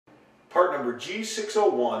Part number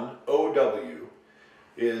G601-OW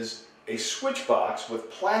is a switch box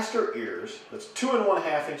with plaster ears that's 2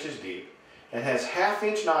 1/2 inches deep and has 1/2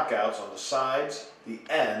 inch knockouts on the sides, the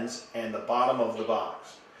ends, and the bottom of the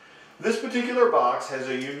box. This particular box has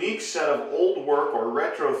a unique set of old work or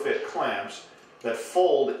retrofit clamps that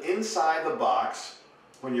fold inside the box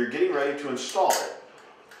when you're getting ready to install it.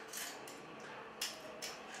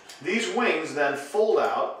 These wings then fold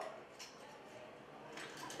out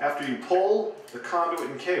after you pull the conduit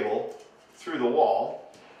and cable through the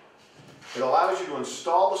wall. It allows you to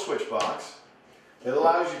install the switch box. It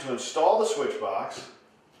allows you to install the switch box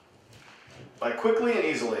by quickly and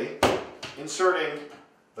easily inserting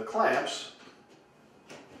the clamps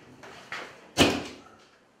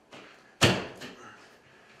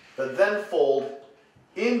that then fold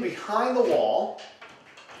in behind the wall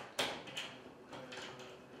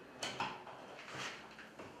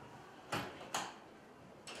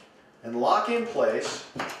and lock in place.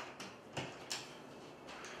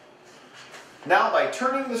 Now, by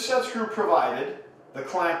turning the set screw provided, the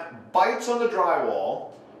clamp bites on the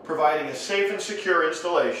drywall, providing a safe and secure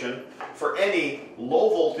installation for any low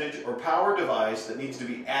voltage or power device that needs to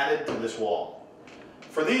be added to this wall.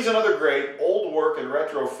 For these and other great old work and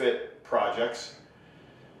retrofit projects,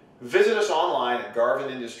 visit us online at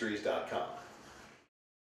garvinindustries.com.